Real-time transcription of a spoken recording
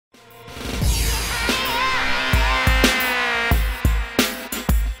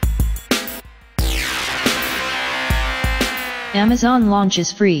Amazon launches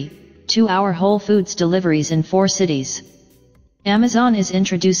free, 2-hour Whole Foods deliveries in 4 cities. Amazon is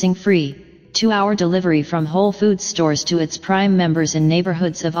introducing free, 2-hour delivery from Whole Foods stores to its Prime members in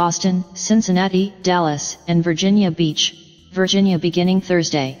neighborhoods of Austin, Cincinnati, Dallas, and Virginia Beach, Virginia beginning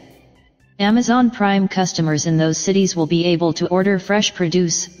Thursday. Amazon Prime customers in those cities will be able to order fresh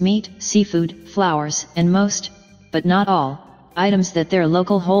produce, meat, seafood, flowers, and most, but not all, items that their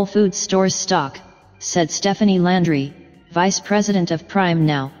local Whole Foods stores stock, said Stephanie Landry, Vice President of Prime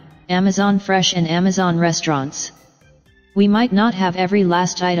Now, Amazon Fresh and Amazon Restaurants. "We might not have every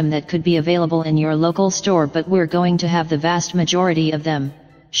last item that could be available in your local store, but we're going to have the vast majority of them,"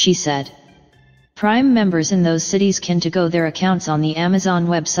 she said. Prime members in those cities can to-go their accounts on the Amazon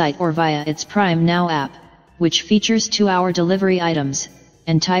website or via its Prime Now app, which features 2-hour delivery items,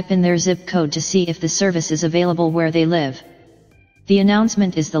 and type in their zip code to see if the service is available where they live. The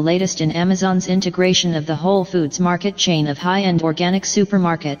announcement is the latest in Amazon's integration of the Whole Foods market chain of high-end organic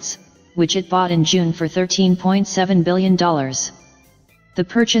supermarkets, which it bought in June for $13.7 billion. The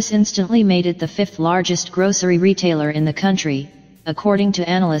purchase instantly made it the 5th largest grocery retailer in the country, according to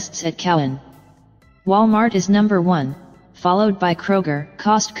analysts at Cowen. Walmart is number 1, followed by Kroger,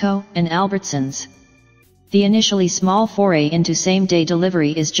 Costco, and Albertsons. The initially small foray into same-day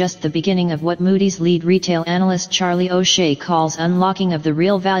delivery is just the beginning of what Moody's lead retail analyst Charlie O'Shea calls unlocking of the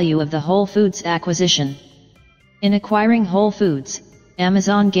real value of the Whole Foods acquisition. In acquiring Whole Foods,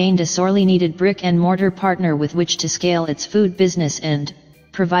 Amazon gained a sorely needed brick-and-mortar partner with which to scale its food business and,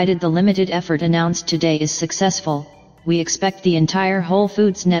 provided the limited effort announced today is successful, we expect the entire Whole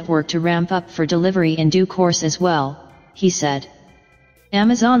Foods network to ramp up for delivery in due course as well, he said.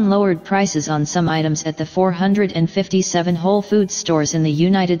 Amazon lowered prices on some items at the 457 Whole Foods stores in the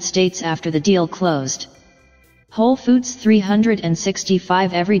United States after the deal closed. Whole Foods'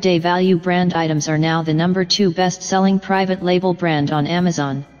 365 everyday value brand items are now the number 2 best-selling private label brand on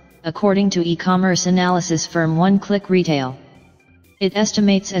Amazon, according to e-commerce analysis firm One Click Retail. It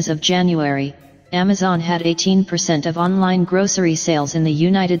estimates as of January, Amazon had 18% of online grocery sales in the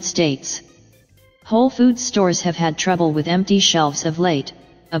United States. Whole Foods stores have had trouble with empty shelves of late,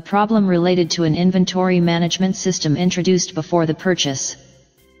 a problem related to an inventory management system introduced before the purchase.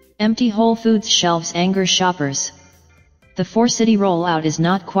 Empty Whole Foods shelves anger shoppers. The 4-city rollout is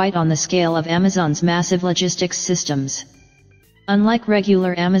not quite on the scale of Amazon's massive logistics systems. Unlike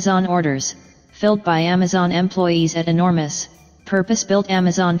regular Amazon orders, filled by Amazon employees at enormous, purpose-built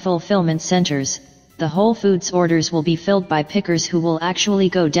Amazon fulfillment centers, the Whole Foods orders will be filled by pickers who will actually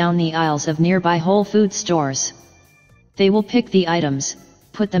go down the aisles of nearby Whole Foods stores. They will pick the items,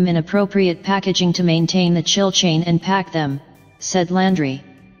 put them in appropriate packaging to maintain the chill chain and pack them, said Landry.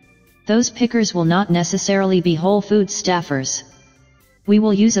 Those pickers will not necessarily be Whole Foods staffers. "We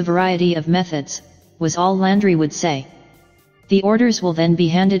will use a variety of methods," was all Landry would say. The orders will then be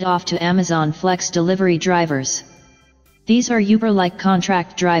handed off to Amazon Flex delivery drivers. These are Uber-like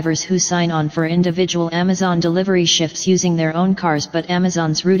contract drivers who sign on for individual Amazon delivery shifts using their own cars but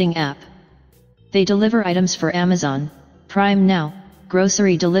Amazon's routing app. They deliver items for Amazon, Prime Now,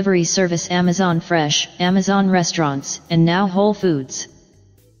 grocery delivery service Amazon Fresh, Amazon Restaurants, and now Whole Foods.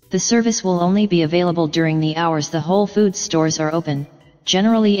 The service will only be available during the hours the Whole Foods stores are open,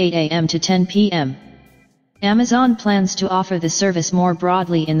 generally 8 a.m. to 10 p.m. Amazon plans to offer the service more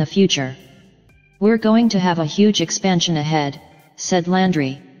broadly in the future. "We're going to have a huge expansion ahead," said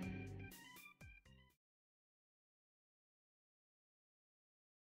Landry.